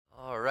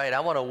right, I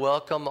want to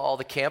welcome all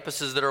the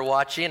campuses that are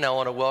watching. I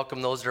want to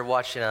welcome those that are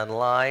watching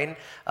online,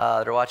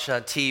 that are watching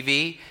on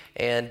TV,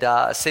 and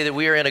say that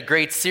we are in a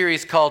great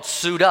series called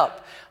Suit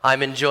Up.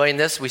 I'm enjoying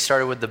this. We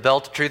started with the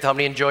Belt of Truth. How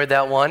many enjoyed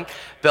that one?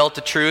 Belt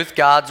of Truth,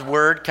 God's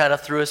Word, kind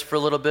of threw us for a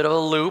little bit of a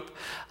loop.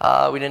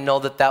 We didn't know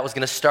that was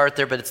going to start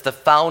there, but it's the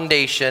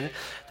foundation.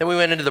 Then we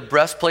went into the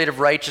breastplate of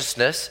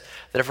righteousness,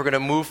 that if we're going to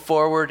move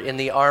forward in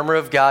the armor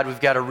of God,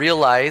 we've got to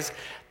realize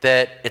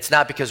that it's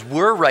not because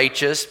we're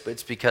righteous, but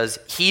it's because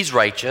He's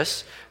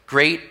righteous.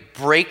 Great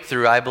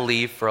breakthrough, I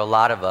believe, for a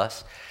lot of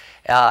us.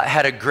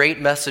 Had a great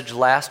message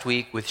last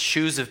week with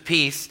Shoes of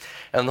Peace,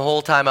 and the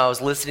whole time I was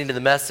listening to the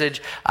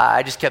message,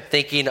 I just kept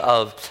thinking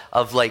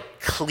of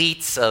like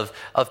cleats of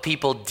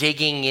people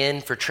digging in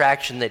for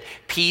traction, that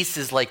peace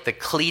is like the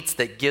cleats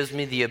that gives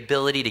me the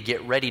ability to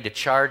get ready to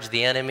charge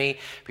the enemy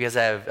because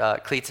I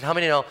have cleats. And how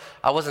many know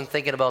I wasn't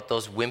thinking about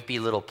those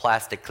wimpy little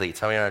plastic cleats?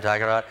 How many know what I'm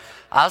talking about?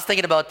 I was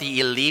thinking about the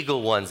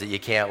illegal ones that you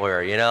can't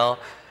wear, you know?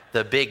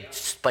 The big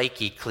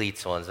spiky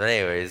cleats ones. But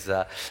anyways,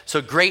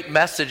 so great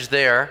message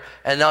there.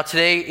 And now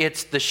today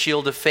it's the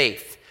shield of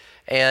faith.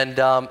 And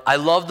I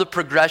love the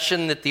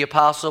progression that the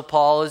Apostle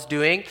Paul is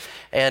doing.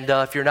 And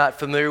if you're not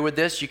familiar with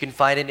this, you can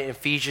find it in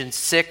Ephesians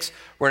 6.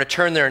 We're going to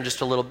turn there in just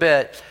a little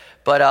bit.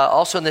 But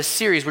also in this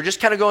series, we're just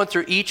kind of going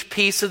through each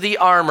piece of the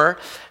armor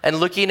and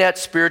looking at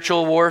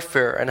spiritual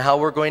warfare and how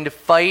we're going to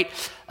fight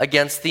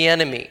against the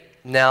enemy.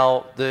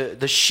 Now,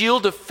 the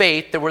shield of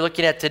faith that we're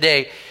looking at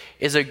today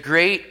is a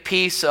great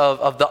piece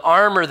of the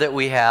armor that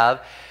we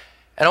have.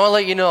 And I want to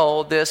let you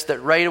know this, that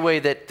right away,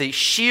 that the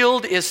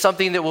shield is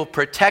something that will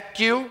protect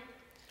you,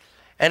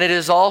 and it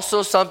is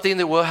also something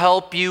that will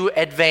help you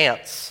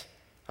advance.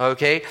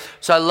 Okay?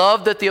 So I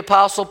love that the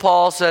Apostle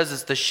Paul says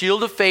it's the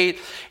shield of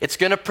faith. It's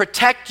going to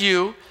protect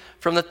you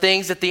from the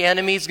things that the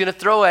enemy is going to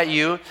throw at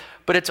you,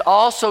 but it's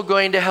also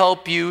going to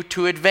help you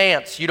to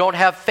advance. You don't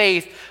have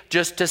faith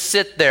just to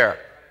sit there.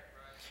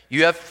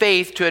 You have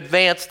faith to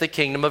advance the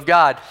kingdom of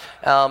God.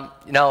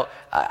 Now,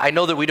 I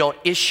know that we don't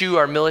issue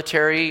our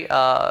military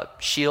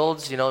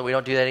shields. You know, we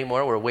don't do that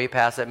anymore. We're way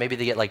past that. Maybe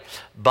they get like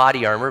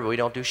body armor, but we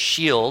don't do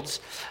shields.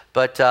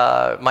 But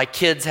my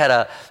kids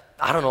had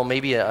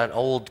maybe an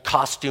old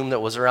costume that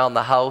was around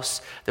the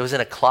house that was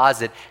in a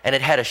closet, and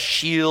it had a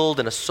shield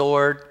and a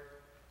sword.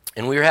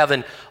 And we were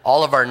having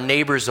all of our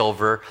neighbors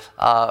over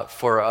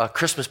for a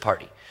Christmas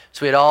party.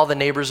 So we had all the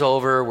neighbors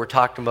over, we're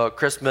talking about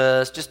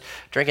Christmas, just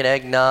drinking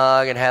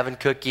eggnog and having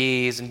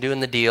cookies and doing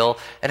the deal.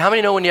 And how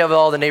many know when you have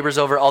all the neighbors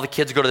over, all the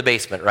kids go to the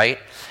basement, right?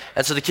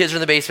 And so the kids are in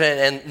the basement,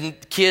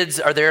 and kids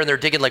are there, and they're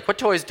digging like, what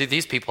toys do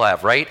these people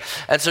have, right?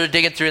 And so they're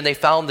digging through, and they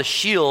found the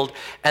shield,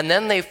 and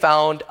then they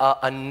found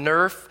a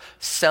Nerf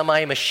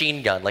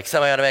semi-machine gun, like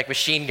semi-automatic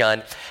machine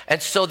gun.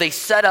 And so they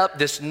set up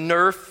this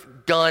Nerf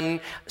gun,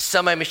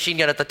 semi-machine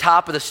gun at the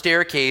top of the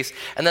staircase,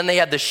 and then they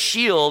had the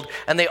shield,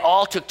 and they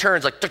all took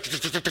turns like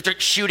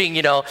shooting,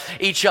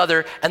 each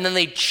other, and then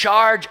they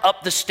charge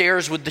up the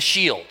stairs with the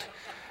shield.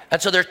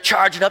 And so they're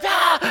charging up,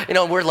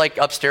 we're like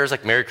upstairs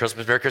like Merry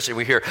Christmas, and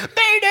we hear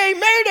Mayday,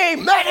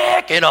 Mayday,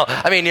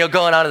 medic,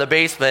 going on in the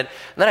basement.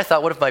 And then I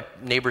thought, what if my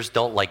neighbors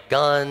don't like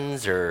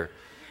guns or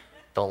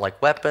don't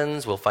like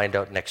weapons? We'll find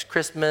out next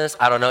Christmas.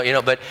 I don't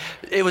know, but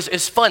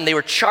it's fun. They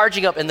were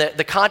charging up, and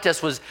the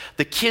contest was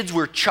the kids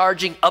were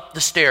charging up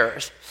the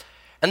stairs.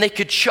 And they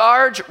could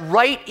charge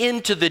right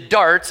into the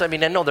darts. I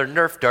mean, I know they're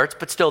Nerf darts,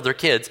 but still they're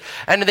kids.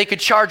 And they could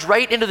charge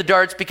right into the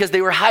darts because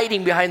they were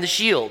hiding behind the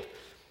shield.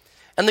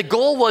 And the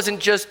goal wasn't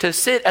just to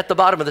sit at the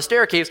bottom of the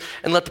staircase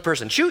and let the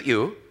person shoot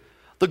you.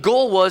 The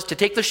goal was to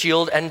take the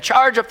shield and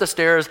charge up the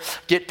stairs,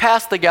 get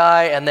past the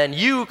guy, and then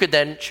you could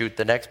then shoot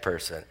the next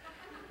person.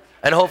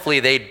 And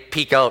hopefully they'd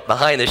peek out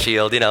behind the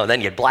shield, and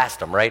then you'd blast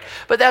them, right?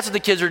 But that's what the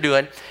kids were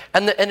doing.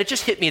 And it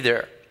just hit me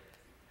there.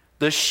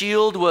 The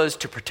shield was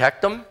to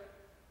protect them,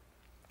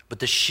 but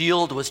the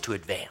shield was to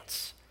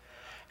advance.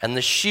 And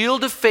the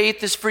shield of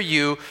faith is for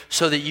you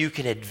so that you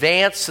can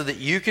advance, so that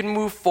you can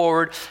move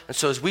forward. And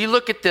so as we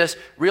look at this,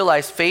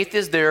 realize faith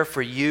is there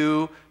for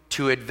you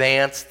to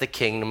advance the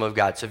kingdom of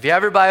God. So if you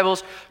have your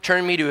Bibles,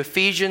 turn me to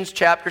Ephesians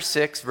chapter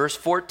 6, verse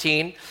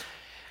 14.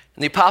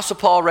 And the Apostle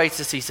Paul writes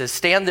this, he says,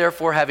 "Stand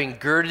therefore, having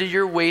girded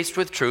your waist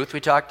with truth," we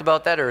talked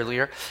about that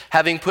earlier,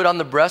 "having put on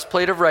the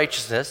breastplate of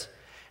righteousness,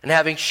 and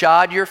having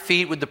shod your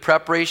feet with the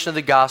preparation of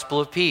the gospel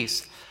of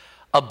peace.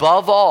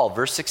 Above all,"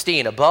 verse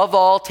 16, "above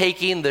all,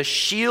 taking the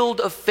shield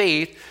of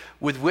faith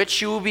with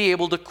which you will be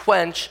able to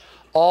quench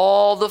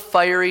all the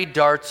fiery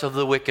darts of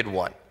the wicked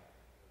one."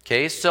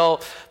 Okay, so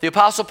the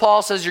Apostle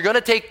Paul says you're going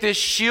to take this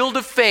shield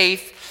of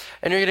faith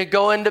and you're going to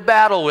go into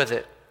battle with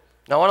it.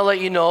 Now, I want to let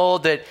you know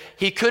that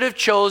he could have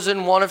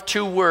chosen one of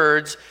two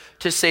words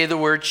to say the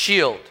word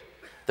shield.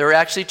 There were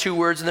actually two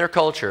words in their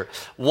culture.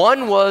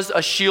 One was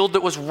a shield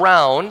that was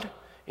round,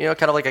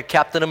 kind of like a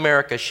Captain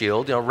America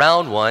shield,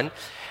 round one.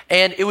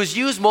 And it was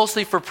used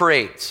mostly for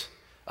parades.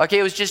 Okay,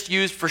 it was just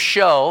used for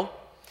show.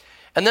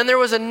 And then there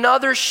was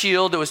another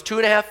shield that was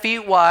 2.5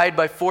 feet wide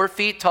by 4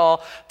 feet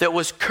tall that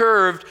was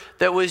curved,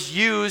 that was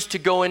used to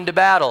go into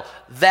battle.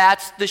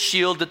 That's the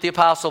shield that the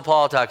Apostle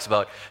Paul talks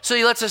about. So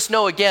he lets us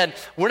know, again,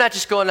 we're not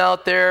just going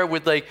out there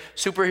with like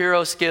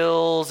superhero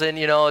skills and,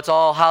 it's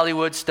all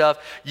Hollywood stuff.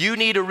 You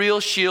need a real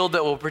shield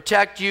that will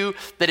protect you,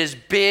 that is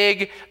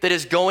big, that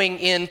is going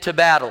into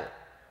battle.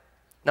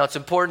 Now, it's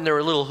important there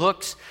were little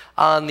hooks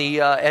on the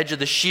edge of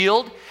the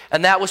shield,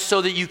 and that was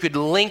so that you could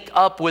link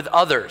up with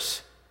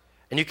others.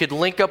 And you could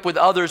link up with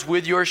others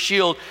with your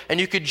shield, and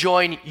you could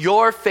join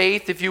your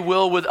faith, if you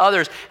will, with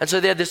others. And so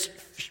they had this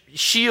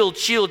shield,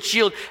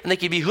 and they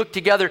could be hooked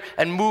together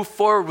and move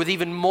forward with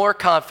even more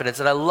confidence.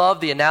 And I love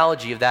the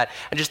analogy of that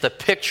and just the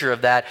picture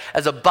of that.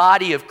 As a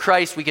body of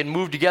Christ, we can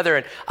move together,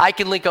 and I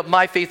can link up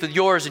my faith with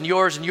yours and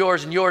yours and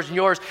yours and yours and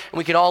yours, and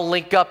we can all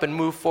link up and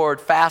move forward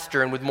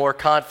faster and with more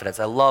confidence.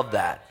 I love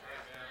that.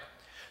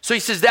 So he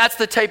says that's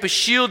the type of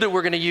shield that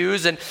we're going to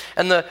use, and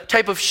the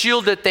type of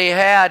shield that they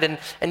had.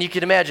 And you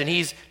can imagine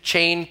he's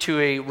chained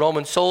to a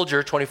Roman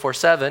soldier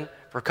 24/7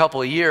 for a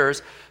couple of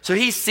years. So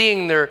he's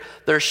seeing their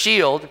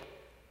shield.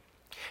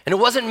 And it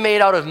wasn't made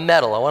out of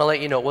metal. I want to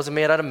let you know it wasn't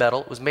made out of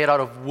metal. It was made out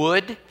of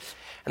wood.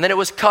 And then it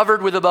was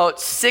covered with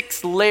about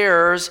 6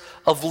 layers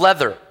of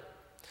leather.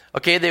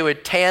 Okay, they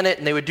would tan it,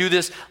 and they would do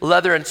this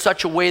leather in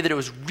such a way that it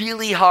was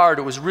really hard.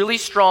 It was really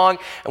strong.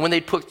 And when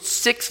they put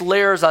 6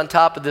 layers on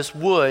top of this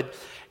wood,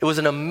 it was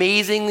an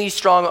amazingly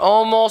strong,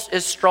 almost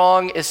as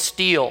strong as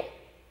steel.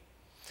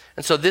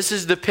 And so this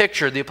is the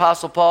picture. The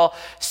Apostle Paul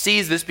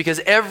sees this because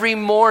every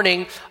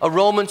morning a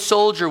Roman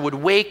soldier would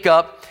wake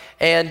up,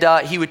 and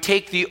he would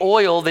take the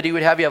oil that he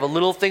would have. You have a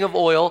little thing of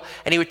oil,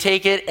 and he would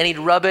take it and he'd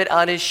rub it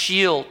on his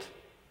shield.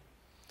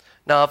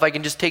 Now, if I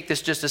can just take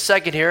this just a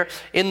second here.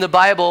 In the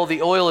Bible,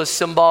 the oil is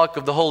symbolic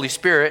of the Holy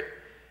Spirit.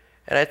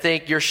 And I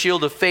think your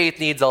shield of faith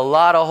needs a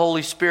lot of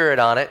Holy Spirit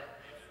on it.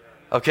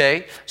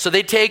 Okay, so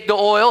they'd take the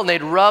oil and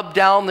they'd rub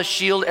down the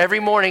shield every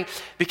morning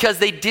because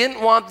they didn't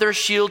want their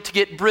shield to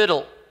get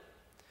brittle.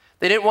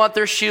 They didn't want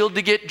their shield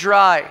to get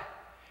dry.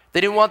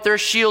 They didn't want their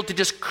shield to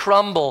just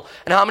crumble.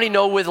 And how many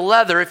know with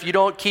leather, if you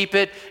don't keep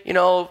it,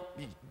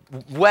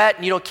 wet,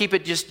 and you don't keep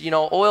it just,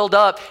 oiled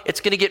up,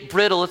 it's going to get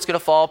brittle, it's going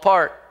to fall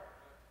apart.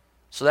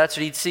 So that's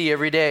what he'd see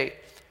every day.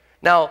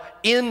 Now,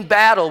 in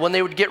battle, when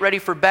they would get ready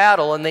for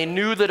battle and they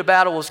knew that a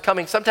battle was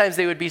coming, sometimes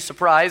they would be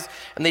surprised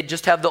and they'd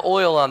just have the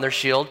oil on their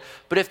shield.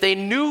 But if they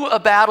knew a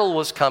battle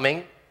was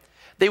coming,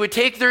 they would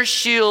take their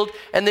shield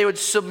and they would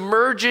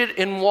submerge it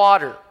in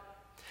water.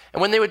 And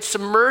when they would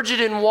submerge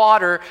it in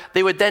water,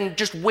 they would then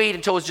just wait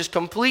until it was just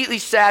completely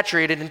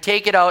saturated and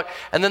take it out.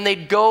 And then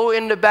they'd go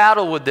into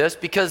battle with this,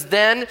 because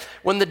then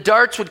when the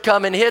darts would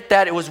come and hit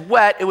that, it was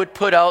wet, it would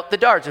put out the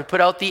darts, it would put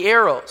out the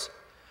arrows.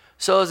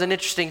 So it was an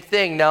interesting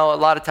thing. Now, a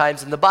lot of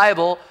times in the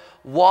Bible,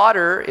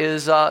 water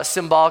is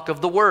symbolic of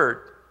the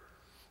Word.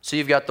 So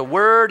you've got the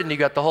Word and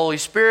you've got the Holy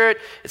Spirit.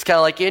 It's kind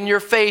of like in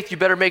your faith, you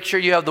better make sure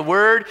you have the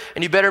Word,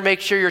 and you better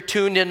make sure you're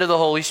tuned into the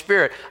Holy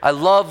Spirit. I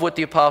love what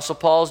the Apostle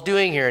Paul is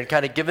doing here and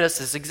kind of giving us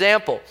this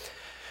example.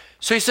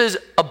 So he says,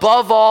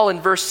 above all,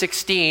 in verse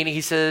 16, he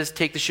says,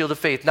 take the shield of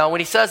faith. Now,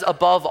 when he says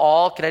above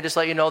all, can I just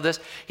let you know this?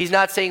 He's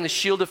not saying the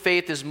shield of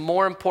faith is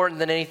more important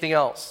than anything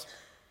else.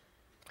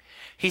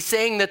 He's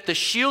saying that the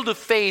shield of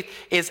faith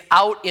is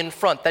out in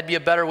front. That'd be a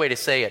better way to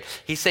say it.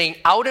 He's saying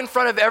out in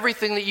front of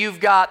everything that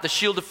you've got, the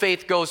shield of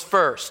faith goes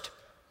first.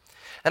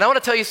 And I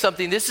want to tell you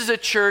something. This is a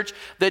church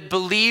that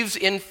believes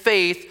in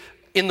faith,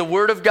 in the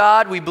Word of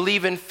God. We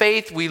believe in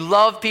faith. We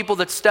love people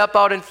that step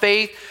out in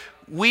faith.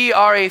 We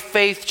are a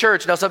faith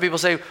church. Now, some people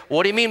say,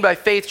 what do you mean by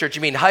faith church?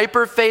 You mean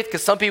hyper faith?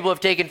 Because some people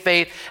have taken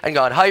faith and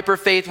gone hyper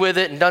faith with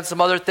it and done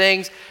some other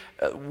things.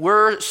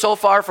 We're so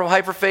far from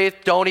hyper faith,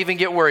 don't even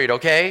get worried,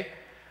 okay?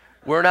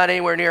 We're not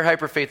anywhere near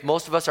hyper faith.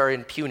 Most of us are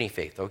in puny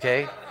faith,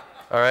 okay?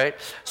 All right?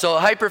 So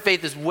hyper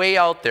faith is way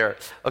out there,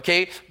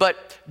 okay?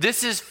 But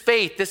this is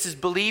faith. This is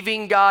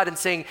believing God and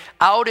saying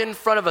out in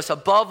front of us,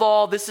 above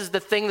all, this is the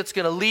thing that's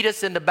going to lead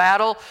us into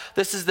battle.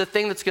 This is the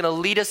thing that's going to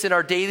lead us in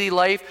our daily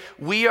life.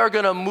 We are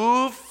going to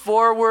move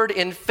forward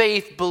in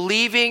faith,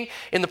 believing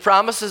in the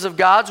promises of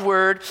God's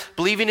Word,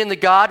 believing in the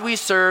God we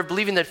serve,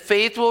 believing that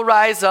faith will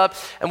rise up.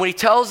 And when He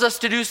tells us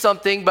to do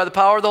something by the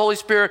power of the Holy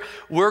Spirit,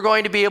 we're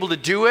going to be able to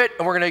do it,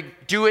 and we're going to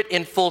do it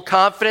in full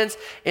confidence,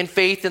 in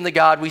faith in the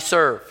God we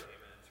serve.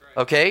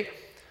 Okay?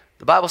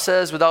 The Bible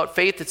says without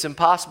faith it's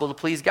impossible to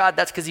please God.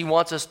 That's because He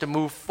wants us to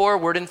move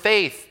forward in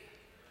faith.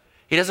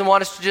 He doesn't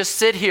want us to just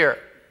sit here.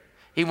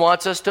 He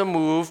wants us to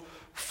move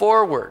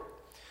forward.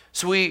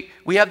 So we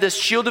have this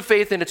shield of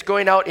faith, and it's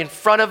going out in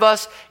front of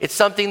us. It's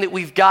something that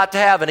we've got to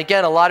have. And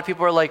again, a lot of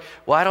people are like,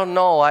 well, I don't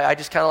know. I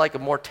just kind of like a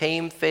more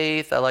tame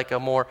faith. I like a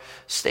more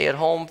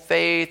stay-at-home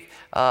faith.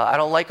 I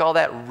don't like all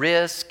that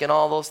risk and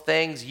all those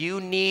things. You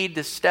need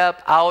to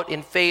step out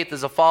in faith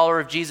as a follower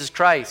of Jesus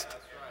Christ.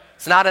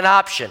 It's not an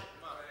option.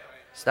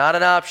 It's not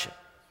an option.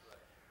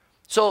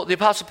 So the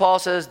Apostle Paul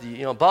says,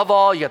 above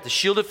all, you got the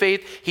shield of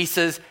faith. He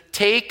says,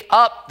 take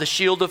up the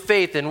shield of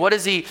faith. And what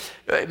does he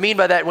mean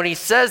by that? When he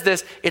says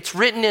this, it's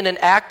written in an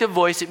active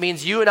voice. It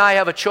means you and I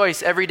have a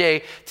choice every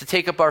day to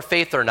take up our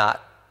faith or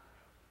not.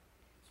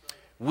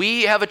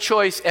 We have a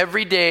choice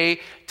every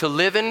day to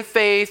live in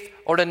faith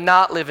or to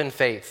not live in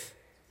faith.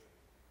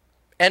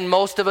 And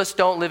most of us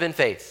don't live in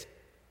faith.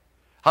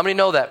 How many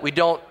know that? We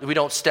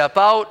don't step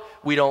out,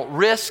 we don't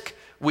risk,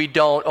 we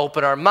don't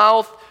open our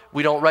mouth,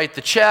 we don't write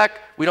the check,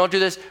 we don't do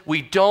this.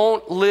 We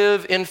don't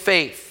live in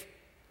faith.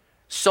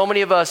 So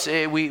many of us,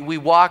 we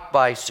walk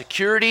by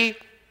security,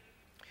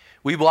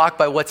 we walk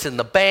by what's in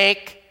the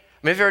bank.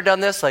 I mean, have you ever done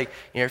this? Like,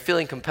 you're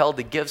feeling compelled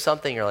to give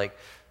something, you're like,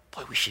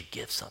 boy, we should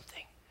give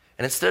something.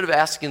 And instead of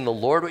asking the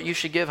Lord what you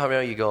should give, how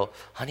many of you go,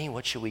 honey,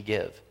 what should we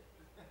give?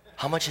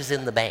 How much is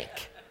in the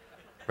bank?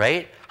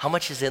 Right? How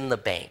much is in the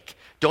bank?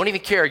 Don't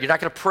even care. You're not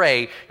going to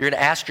pray. You're going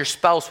to ask your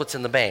spouse what's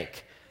in the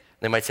bank.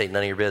 They might say,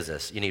 none of your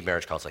business. You need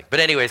marriage counseling. But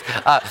anyways,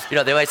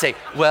 they might say,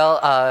 well,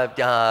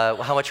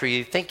 how much were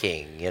you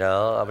thinking?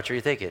 How much were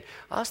you thinking?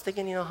 I was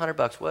thinking,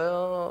 $100.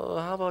 Well,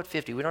 how about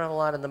 50? We don't have a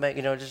lot in the bank.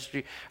 Just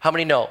how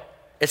many know?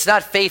 It's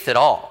not faith at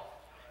all.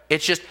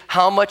 It's just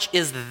how much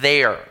is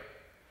there.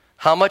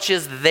 How much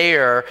is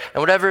there?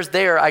 And whatever is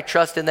there, I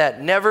trust in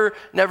that.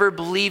 Never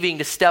believing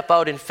to step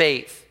out in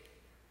faith.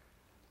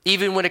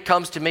 Even when it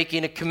comes to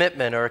making a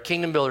commitment or a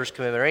kingdom builder's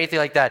commitment or anything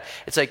like that.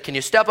 It's like, can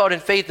you step out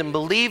in faith and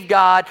believe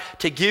God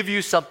to give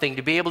you something,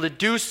 to be able to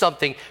do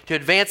something, to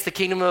advance the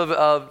kingdom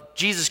of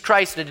Jesus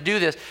Christ and to do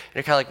this? And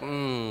you're kind of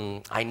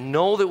like, I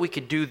know that we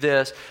could do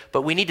this,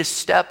 but we need to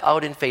step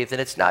out in faith. And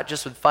it's not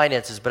just with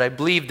finances, but I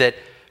believe that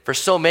for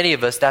so many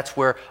of us, that's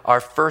where our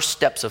first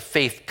steps of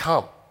faith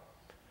come.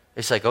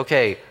 It's like,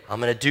 okay, I'm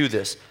going to do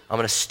this. I'm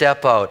going to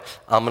step out.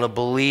 I'm going to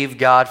believe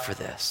God for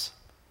this.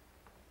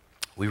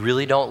 We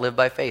really don't live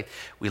by faith.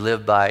 We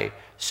live by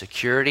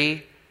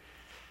security.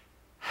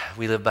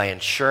 We live by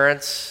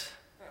insurance.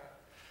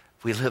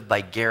 We live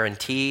by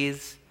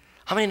guarantees.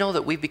 How many know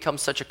that we've become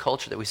such a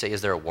culture that we say,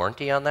 is there a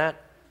warranty on that?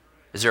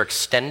 Is there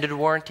extended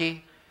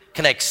warranty?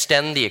 Can I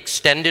extend the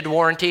extended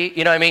warranty?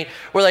 You know what I mean?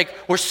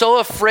 We're so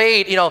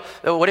afraid.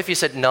 What if you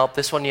said, nope,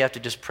 this one you have to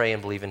just pray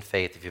and believe in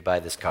faith if you buy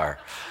this car.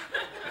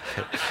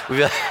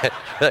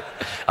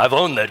 I've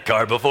owned that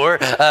car before.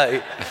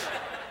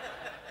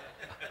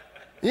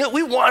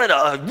 We wanted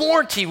a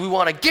warranty. We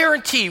want a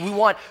guarantee.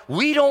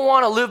 We don't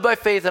want to live by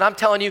faith. And I'm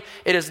telling you,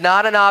 it is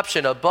not an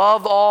option.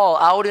 Above all,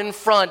 out in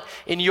front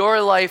in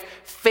your life,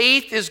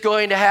 faith is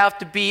going to have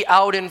to be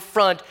out in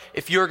front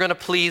if you're going to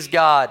please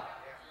God.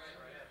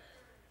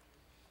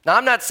 Now,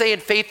 I'm not saying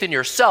faith in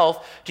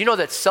yourself. Do you know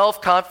that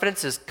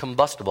self-confidence is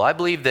combustible? I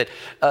believe that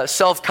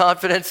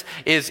self-confidence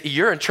is,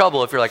 you're in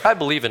trouble if you're like, I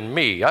believe in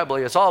me. I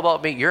believe it's all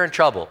about me. You're in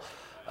trouble.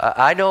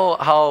 I know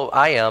how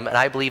I am, and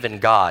I believe in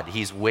God.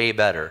 He's way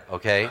better,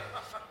 okay?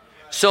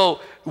 So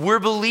we're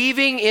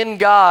believing in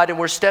God, and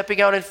we're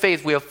stepping out in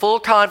faith. We have full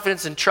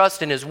confidence and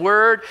trust in His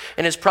Word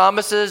and His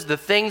promises, the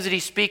things that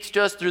He speaks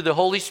to us through the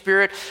Holy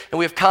Spirit, and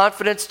we have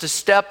confidence to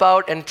step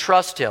out and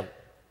trust Him,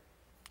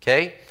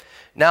 okay?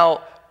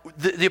 Now,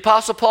 the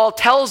Apostle Paul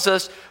tells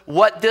us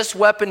what this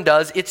weapon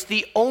does. It's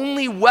the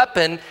only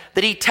weapon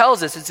that he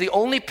tells us. It's the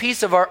only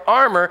piece of our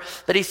armor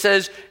that he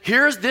says,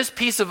 here's this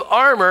piece of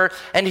armor,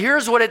 and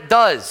here's what it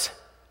does.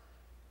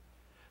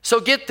 So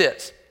get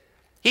this.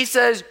 He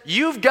says,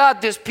 you've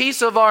got this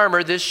piece of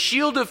armor, this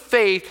shield of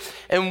faith,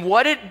 and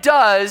what it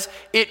does,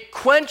 it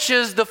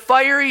quenches the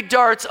fiery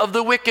darts of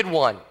the wicked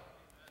one.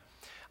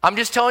 I'm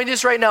just telling you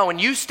this right now. When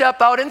you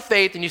step out in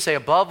faith and you say,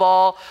 above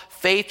all,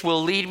 faith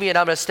will lead me and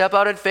I'm going to step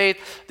out in faith,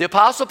 the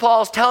Apostle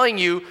Paul is telling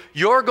you,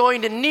 you're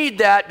going to need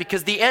that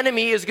because the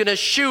enemy is going to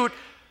shoot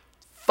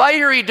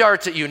fiery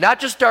darts at you.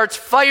 Not just darts,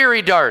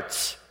 fiery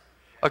darts.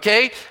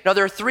 Okay? Now,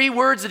 there are three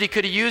words that he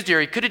could have used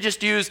here. He could have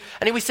just used,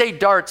 and we say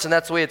darts, and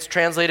that's the way it's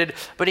translated,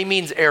 but he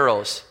means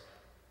arrows.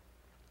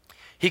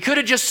 He could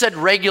have just said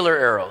regular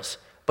arrows,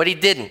 but he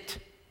didn't.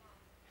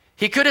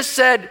 He could have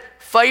said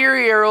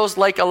fiery arrows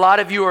like a lot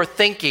of you are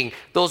thinking,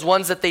 those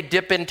ones that they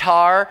dip in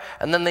tar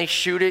and then they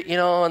shoot it,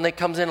 and it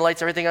comes in and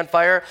lights everything on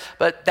fire.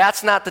 But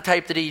that's not the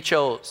type that he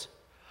chose.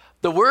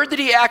 The word that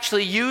he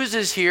actually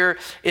uses here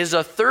is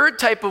a third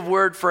type of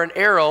word for an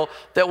arrow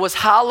that was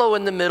hollow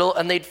in the middle,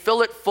 and they'd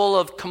fill it full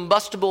of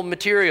combustible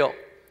material.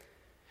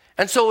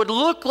 And so it would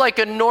look like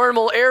a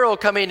normal arrow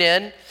coming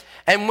in,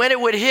 and when it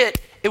would hit,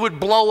 it would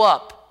blow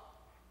up.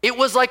 It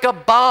was like a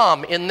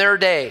bomb in their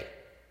day.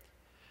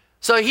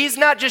 So he's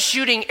not just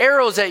shooting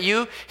arrows at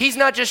you. He's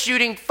not just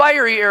shooting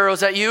fiery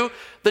arrows at you.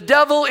 The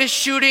devil is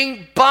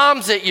shooting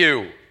bombs at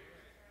you.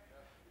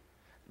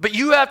 But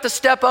you have to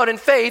step out in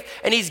faith,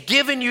 and he's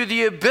given you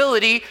the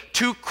ability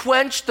to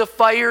quench the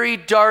fiery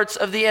darts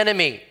of the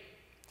enemy.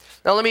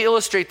 Now let me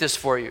illustrate this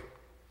for you.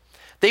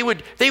 They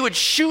would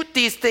shoot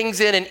these things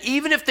in, and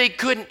even if they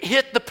couldn't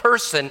hit the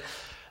person,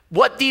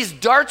 what these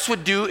darts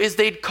would do is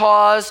they'd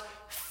cause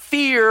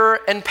fear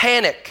and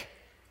panic.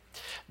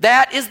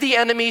 That is the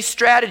enemy's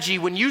strategy.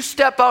 When you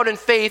step out in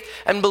faith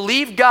and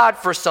believe God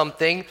for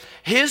something,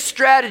 his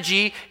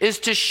strategy is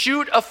to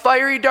shoot a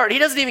fiery dart. He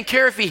doesn't even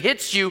care if he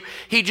hits you.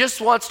 He just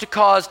wants to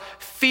cause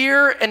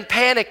fear and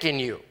panic in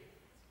you.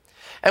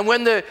 And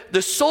when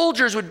the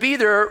soldiers would be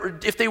there,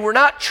 if they were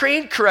not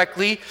trained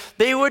correctly,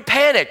 they would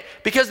panic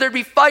because there'd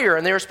be fire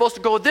and they were supposed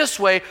to go this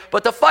way,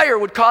 but the fire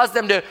would cause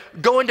them to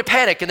go into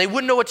panic and they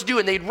wouldn't know what to do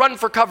and they'd run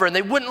for cover and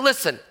they wouldn't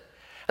listen.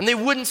 And they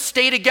wouldn't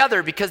stay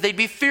together because they'd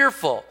be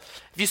fearful.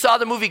 If you saw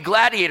the movie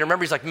Gladiator,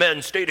 remember he's like,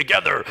 men, stay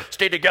together,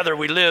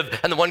 we live.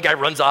 And the one guy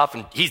runs off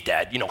and he's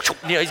dead,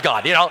 he's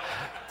gone,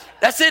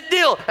 That's it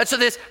deal. And so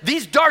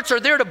these darts are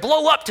there to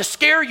blow up, to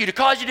scare you, to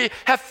cause you to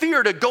have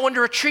fear, to go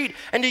into retreat,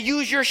 and to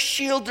use your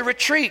shield to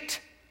retreat.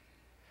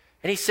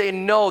 And he's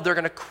saying, no, they're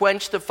going to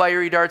quench the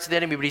fiery darts of the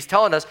enemy, but he's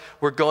telling us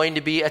we're going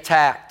to be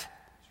attacked.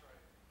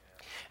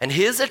 And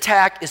his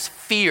attack is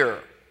fear.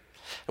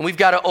 And we've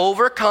got to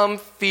overcome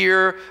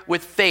fear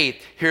with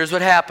faith. Here's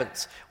what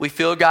happens. We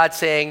feel God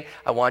saying,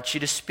 I want you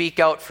to speak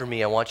out for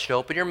me. I want you to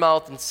open your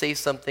mouth and say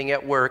something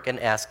at work and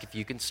ask if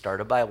you can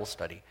start a Bible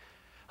study.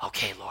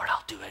 Okay, Lord,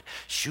 I'll do it.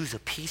 Shoes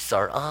of peace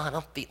are on.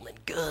 I'm feeling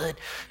good.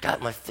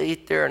 Got my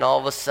faith there. And all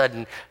of a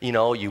sudden,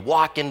 you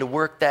walk into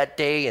work that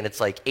day and it's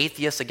like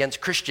Atheists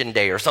Against Christian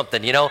Day or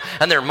something,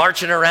 and they're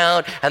marching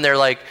around and they're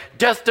like,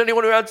 death to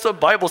anyone who had some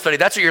Bible study.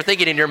 That's what you're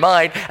thinking in your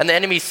mind. And the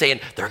enemy's saying,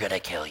 they're going to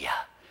kill you.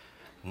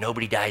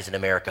 Nobody dies in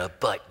America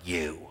but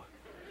you.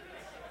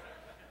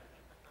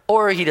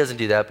 Or he doesn't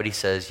do that, but he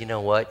says, you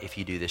know what? If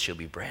you do this, you'll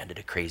be branded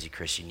a crazy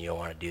Christian. You don't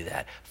want to do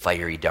that.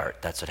 Fiery dart.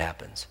 That's what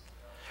happens.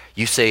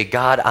 You say,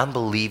 God, I'm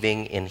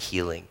believing in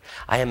healing.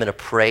 I am going to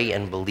pray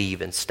and believe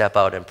and step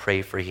out and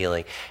pray for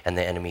healing. And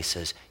the enemy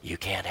says, you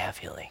can't have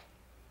healing.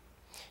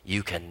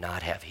 You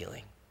cannot have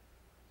healing.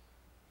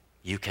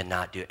 You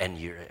cannot do it. And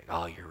you're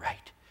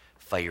right.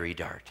 Fiery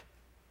dart.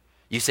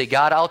 You say,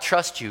 God, I'll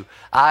trust you.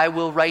 I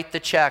will write the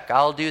check.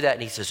 I'll do that.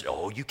 And he says,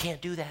 oh, you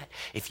can't do that.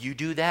 If you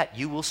do that,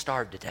 you will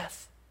starve to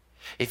death.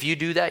 If you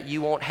do that,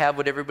 you won't have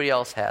what everybody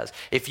else has.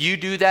 If you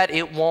do that,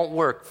 it won't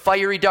work.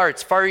 Fiery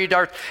darts.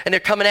 And they're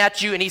coming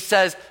at you. And he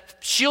says,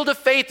 shield of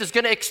faith is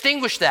going to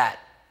extinguish that.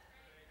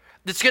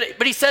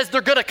 But he says they're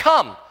going to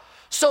come.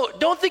 So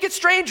don't think it's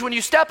strange when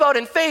you step out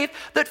in faith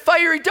that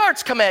fiery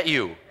darts come at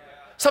you.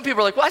 Some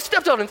people are like, well, I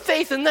stepped out in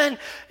faith and then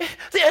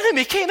the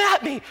enemy came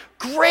at me.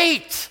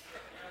 Great.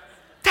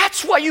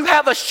 That's why you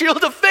have a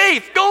shield of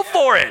faith. Go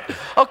for it,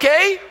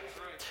 okay?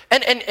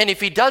 And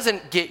if he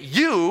doesn't get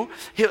you,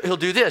 he'll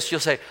do this.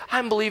 You'll say,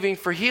 I'm believing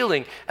for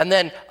healing. And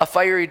then a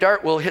fiery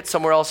dart will hit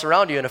somewhere else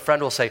around you, and a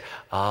friend will say,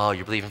 oh,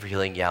 you're believing for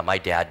healing? Yeah, my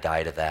dad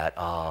died of that.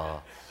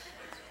 Oh.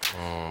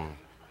 I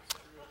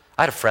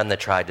had a friend that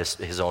tried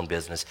his own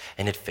business,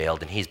 and it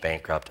failed, and he's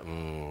bankrupt.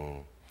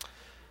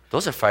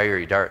 Those are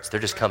fiery darts. They're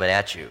just coming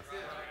at you.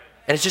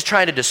 And it's just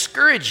trying to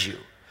discourage you.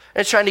 And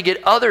it's trying to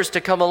get others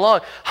to come along.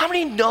 How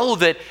many know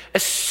that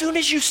as soon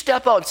as you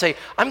step out and say,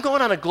 I'm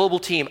going on a global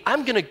team,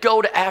 I'm going to go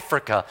to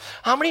Africa,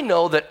 how many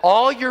know that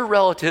all your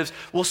relatives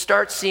will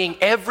start seeing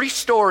every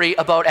story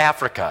about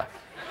Africa?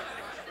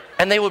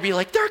 And they will be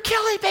like, they're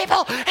killing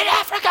people in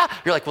Africa.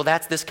 You're like, well,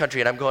 that's this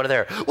country and I'm going to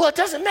there. Well, it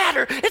doesn't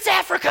matter. It's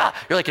Africa.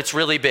 You're like, it's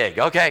really big,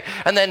 okay?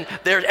 And then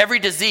there's every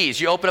disease.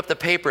 You open up the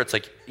paper, it's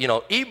like,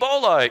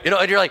 Ebola,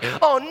 and you're like,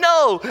 oh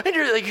no. And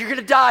you're like, you're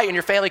going to die. And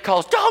your family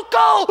calls, don't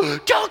go.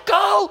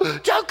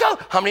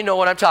 How many know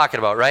what I'm talking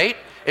about, right?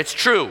 It's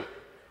true.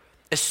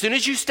 As soon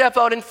as you step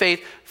out in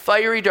faith,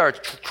 fiery darts,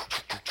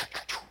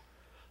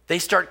 they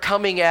start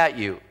coming at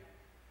you.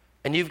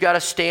 And you've got to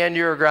stand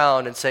your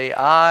ground and say,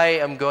 I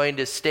am going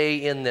to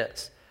stay in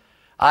this.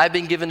 I've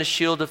been given a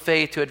shield of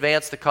faith to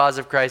advance the cause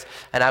of Christ,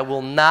 and I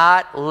will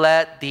not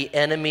let the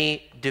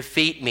enemy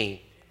defeat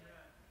me.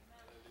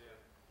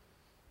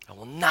 I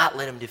will not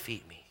let him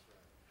defeat me.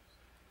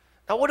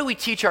 Now, what do we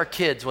teach our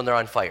kids when they're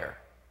on fire?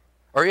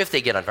 Or if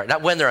they get on fire.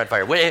 Not when they're on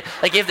fire.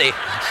 Like if they...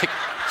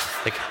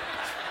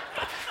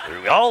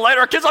 we all light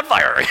our kids on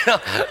fire.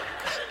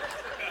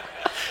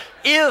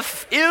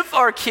 If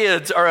our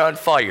kids are on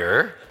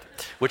fire...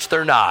 which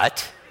they're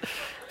not.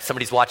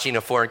 Somebody's watching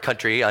a foreign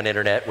country on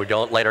internet. We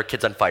don't light our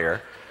kids on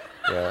fire.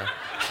 Yeah.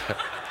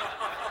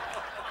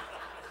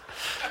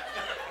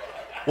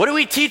 What do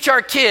we teach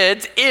our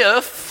kids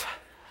if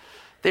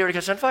they were to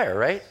catch on fire,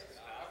 right?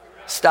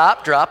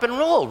 Stop, drop, and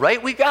roll,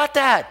 right? We got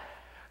that.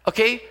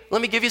 Okay, let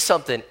me give you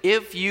something.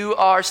 If you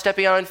are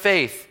stepping out in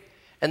faith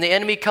and the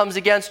enemy comes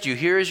against you,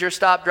 here is your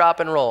stop, drop,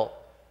 and roll.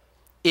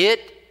 It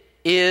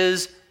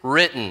is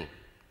written.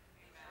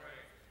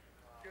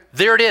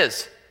 There it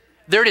is.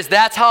 There it is.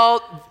 That's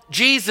how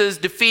Jesus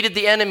defeated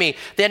the enemy.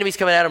 The enemy's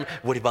coming at him.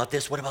 What about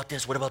this? What about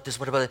this? What about this?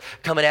 What about this?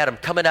 Coming at him.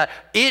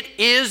 It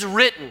is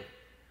written.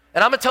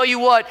 And I'm going to tell you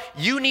what,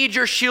 you need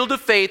your shield of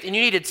faith, and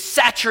you need it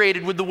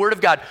saturated with the Word of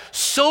God,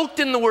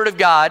 soaked in the Word of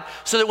God,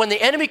 so that when the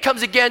enemy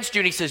comes against you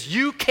and he says,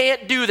 you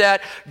can't do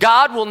that,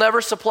 God will never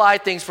supply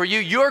things for you.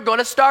 You're going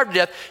to starve to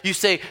death. You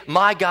say,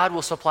 my God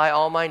will supply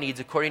all my needs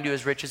according to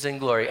his riches and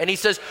glory. And he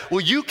says,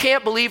 well, you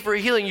can't believe for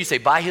healing. You say,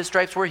 by his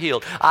stripes we're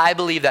healed. I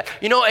believe that.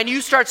 And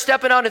you start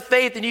stepping out in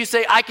faith, and you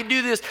say, I can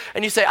do this.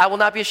 And you say, I will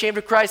not be ashamed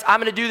of Christ. I'm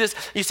going to do this.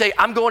 You say,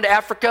 I'm going to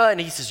Africa. And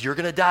he says, you're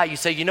going to die. You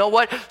say, you know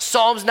what?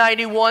 Psalms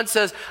 91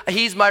 says,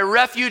 he's my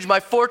refuge, my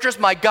fortress,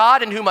 my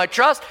God in whom I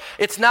trust.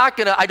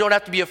 I don't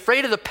have to be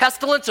afraid of the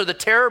pestilence or the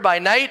terror by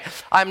night.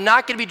 I'm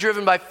not going to be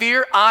driven by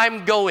fear.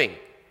 I'm going.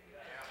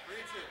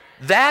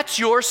 That's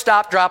your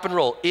stop, drop, and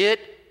roll.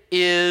 It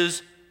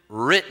is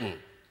written.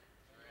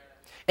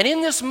 And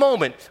in this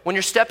moment, when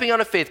you're stepping out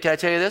of faith, can I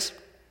tell you this?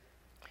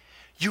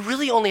 You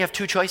really only have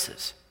two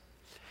choices.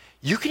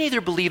 You can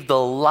either believe the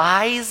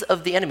lies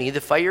of the enemy,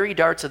 the fiery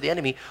darts of the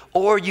enemy,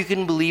 or you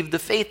can believe the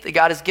faith that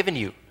God has given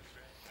you.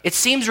 It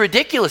seems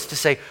ridiculous to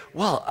say,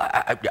 well,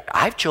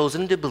 I've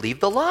chosen to believe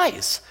the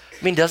lies.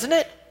 Doesn't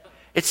it?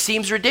 It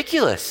seems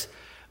ridiculous.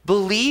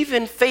 Believe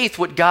in faith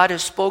what God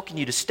has spoken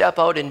you to step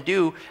out and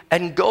do,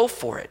 and go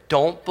for it.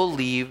 Don't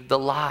believe the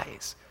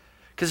lies.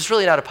 Because it's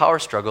really not a power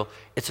struggle,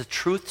 it's a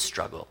truth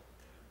struggle.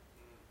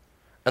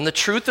 And the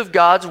truth of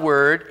God's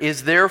word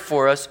is there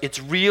for us.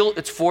 It's real,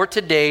 it's for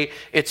today,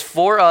 it's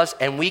for us,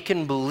 and we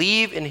can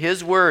believe in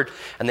his word.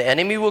 And the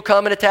enemy will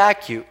come and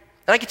attack you.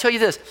 And I can tell you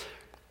this,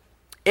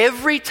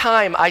 every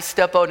time I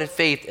step out in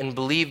faith and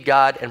believe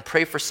God and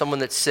pray for someone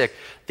that's sick,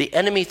 the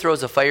enemy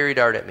throws a fiery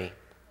dart at me.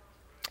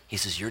 He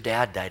says, your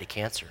dad died of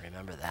cancer,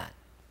 remember that.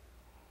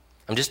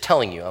 I'm just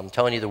telling you, I'm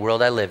telling you the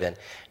world I live in. And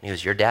he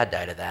goes, your dad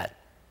died of that.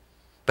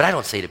 But I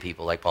don't say to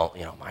people like, well,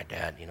 my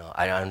dad,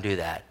 I don't do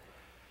that.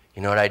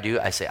 You know what I do?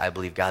 I say, I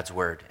believe God's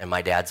word, and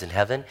my dad's in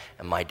heaven,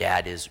 and my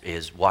dad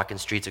is walking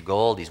streets of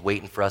gold. He's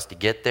waiting for us to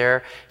get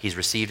there. He's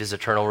received his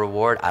eternal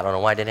reward. I don't know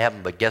why it didn't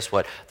happen, but guess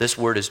what? This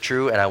word is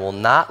true, and I will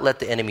not let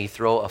the enemy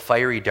throw a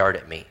fiery dart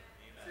at me.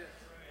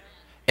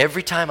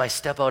 Every time I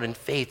step out in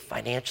faith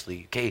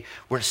financially, okay,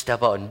 we're going to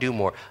step out and do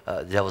more.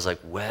 The devil's like,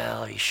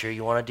 well, are you sure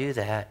you want to do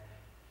that?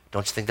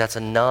 Don't you think that's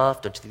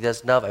enough? Don't you think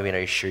that's enough? Are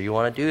you sure you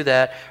want to do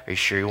that? Are you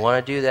sure you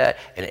want to do that?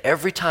 And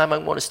every time I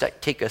want to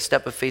take a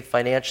step of faith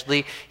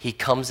financially, he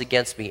comes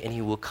against me, and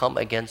he will come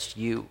against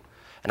you.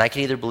 And I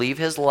can either believe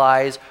his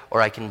lies,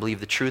 or I can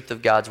believe the truth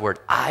of God's word.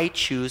 I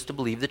choose to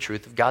believe the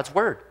truth of God's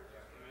word.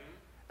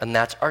 And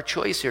that's our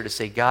choice here, to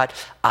say, God,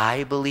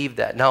 I believe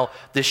that. Now,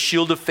 this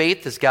shield of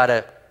faith has got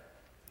to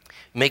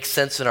make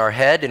sense in our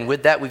head, and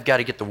with that, we've got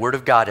to get the word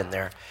of God in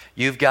there.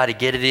 You've got to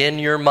get it in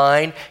your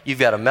mind. You've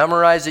got to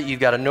memorize it. You've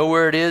got to know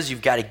where it is.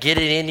 You've got to get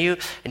it in you,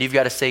 and you've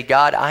got to say,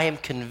 God, I am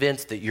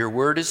convinced that your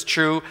word is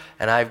true,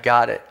 and I've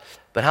got it.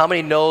 But how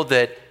many know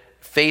that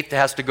faith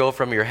has to go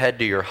from your head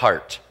to your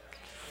heart?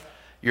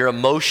 Your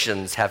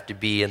emotions have to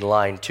be in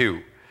line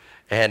too.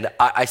 And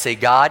I say,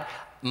 God,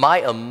 my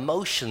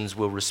emotions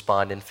will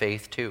respond in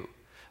faith too.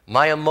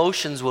 My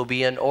emotions will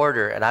be in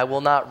order, and I will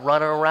not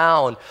run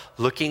around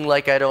looking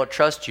like I don't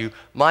trust you.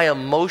 My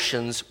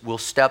emotions will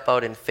step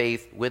out in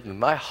faith with me.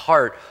 My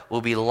heart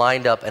will be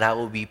lined up, and I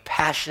will be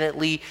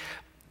passionately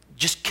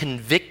just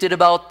convicted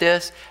about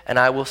this, and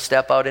I will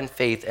step out in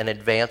faith and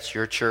advance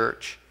your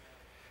church.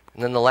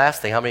 And then the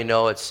last thing, how many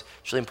know it's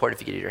really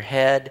important if you get it in your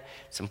head,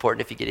 it's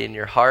important if you get it in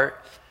your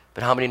heart,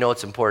 but how many know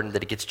it's important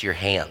that it gets to your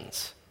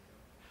hands,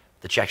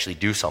 that you actually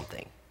do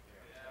something,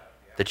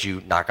 that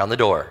you knock on the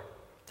door,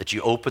 that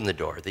you open the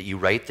door, that you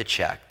write the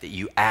check, that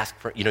you ask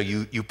for,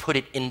 you put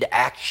it into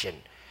action.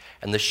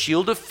 And the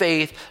shield of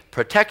faith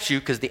protects you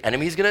because the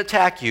enemy is going to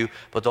attack you,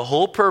 but the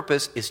whole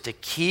purpose is to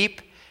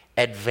keep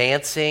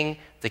advancing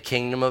the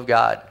kingdom of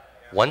God,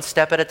 one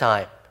step at a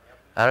time.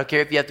 I don't care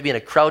if you have to be in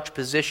a crouch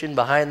position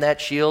behind that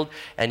shield,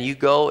 and you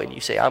go and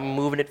you say, I'm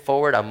moving it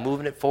forward, I'm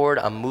moving it forward,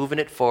 I'm moving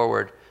it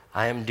forward.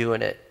 I am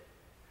doing it.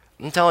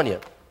 I'm telling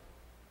you,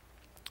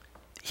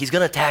 he's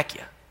going to attack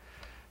you.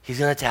 He's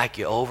going to attack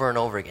you over and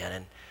over again.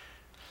 And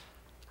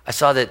I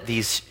saw that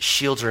these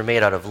shields were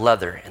made out of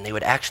leather, and they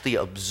would actually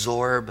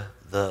absorb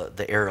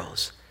the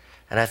arrows.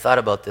 And I thought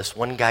about this.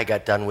 One guy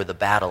got done with a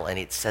battle, and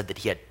it said that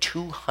he had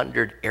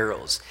 200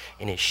 arrows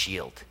in his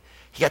shield.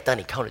 He got done,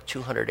 he counted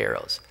 200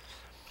 arrows.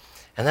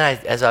 And then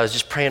as I was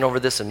just praying over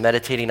this and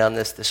meditating on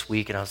this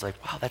week, and I was like,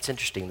 wow, that's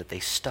interesting that they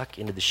stuck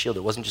into the shield.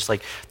 It wasn't just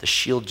like the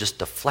shield just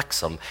deflects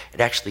them.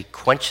 It actually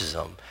quenches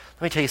them.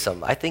 Let me tell you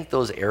something. I think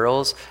those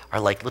arrows are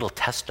like little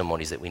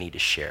testimonies that we need to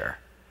share.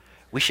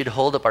 We should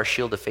hold up our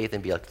shield of faith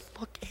and be like,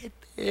 look at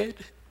it.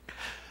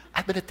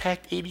 I've been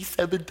attacked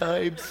 87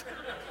 times.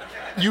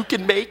 You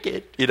can make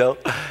it,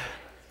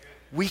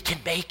 We can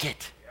make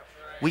it.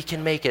 We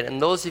can make it. And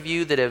those of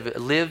you that have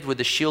lived with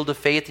the shield of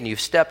faith and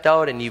you've stepped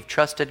out and you've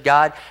trusted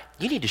God,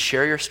 you need to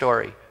share your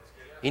story.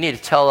 You need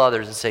to tell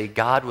others and say,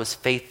 God was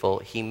faithful.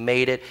 He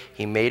made it.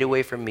 He made a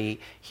way for me.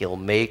 He'll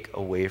make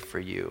a way for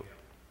you.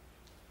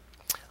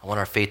 I want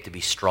our faith to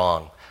be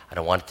strong. I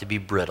don't want it to be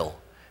brittle.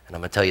 And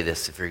I'm going to tell you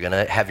this, if you're going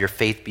to have your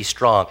faith be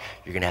strong,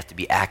 you're going to have to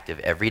be active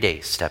every day,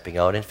 stepping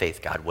out in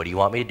faith. God, what do you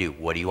want me to do?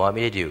 What do you want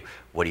me to do?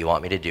 What do you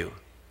want me to do?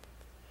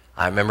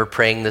 I remember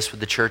praying this with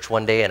the church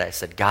one day, and I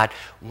said, God,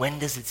 when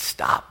does it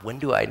stop? When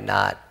do I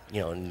not,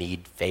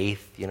 need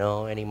faith,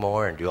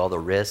 anymore and do all the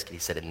risk? And he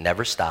said, it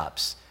never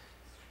stops.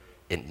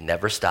 It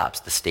never stops.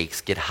 The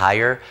stakes get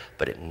higher,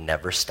 but it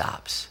never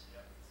stops.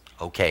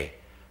 Okay,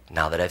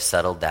 now that I've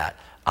settled that,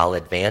 I'll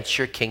advance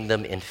your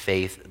kingdom in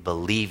faith,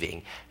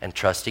 believing and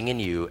trusting in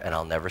you, and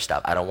I'll never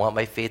stop. I don't want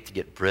my faith to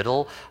get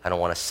brittle. I don't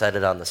want to set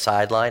it on the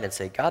sideline and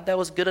say, God, that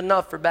was good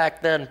enough for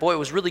back then. Boy, it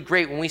was really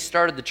great when we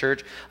started the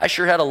church. I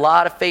sure had a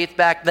lot of faith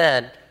back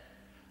then.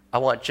 I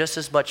want just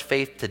as much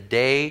faith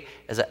today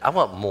as I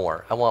want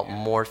more. I want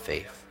more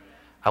faith.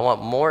 I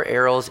want more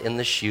arrows in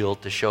the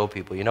shield to show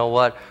people, you know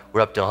what?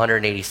 We're up to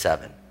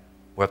 187.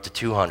 We're up to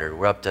 200.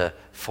 We're up to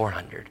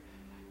 400.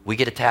 We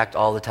get attacked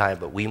all the time,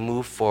 but we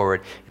move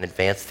forward and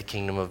advance the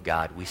kingdom of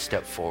God. We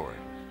step forward.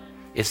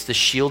 It's the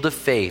shield of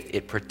faith.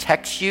 It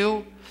protects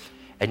you,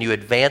 and you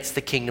advance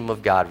the kingdom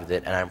of God with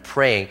it. And I'm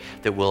praying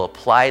that we'll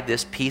apply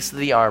this piece of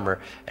the armor,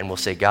 and we'll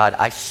say, God,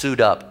 I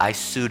suit up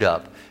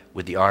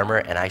with the armor,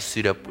 and I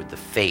suit up with the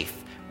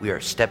faith. We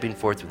are stepping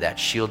forth with that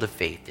shield of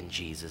faith in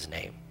Jesus'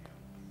 name.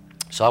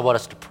 So I want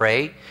us to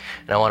pray,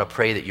 and I want to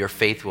pray that your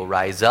faith will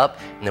rise up,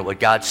 and that what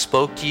God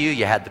spoke to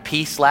you had the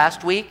peace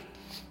last week.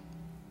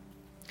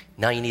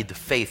 Now you need the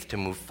faith to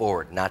move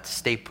forward, not to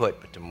stay put,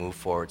 but to move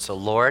forward. So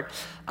Lord,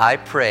 I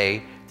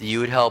pray that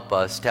you would help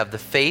us to have the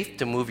faith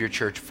to move your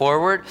church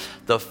forward,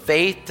 the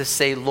faith to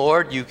say,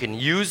 Lord, you can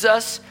use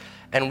us,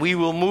 and we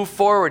will move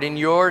forward in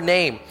your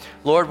name.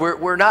 Lord,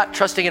 we're not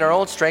trusting in our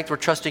own strength. We're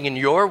trusting in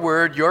your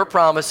word, your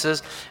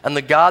promises, and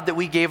the God that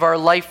we gave our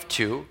life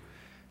to.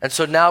 And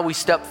so now we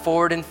step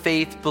forward in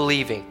faith,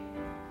 believing.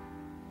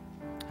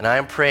 And I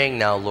am praying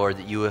now, Lord,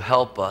 that you will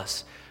help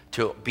us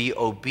to be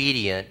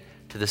obedient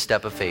to the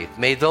step of faith.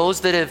 May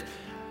those that have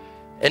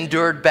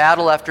endured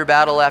battle after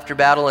battle after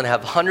battle and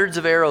have hundreds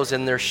of arrows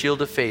in their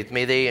shield of faith,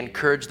 may they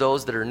encourage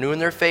those that are new in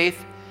their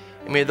faith.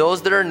 And may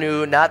those that are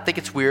new not think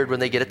it's weird when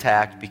they get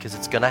attacked, because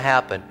it's going to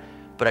happen.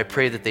 But I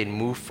pray that they'd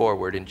move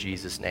forward in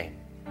Jesus' name.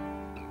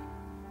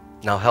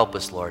 Now help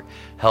us, Lord.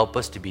 Help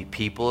us to be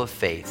people of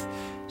faith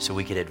so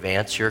we can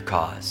advance your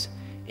cause.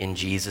 In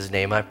Jesus'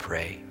 name I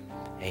pray.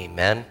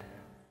 Amen.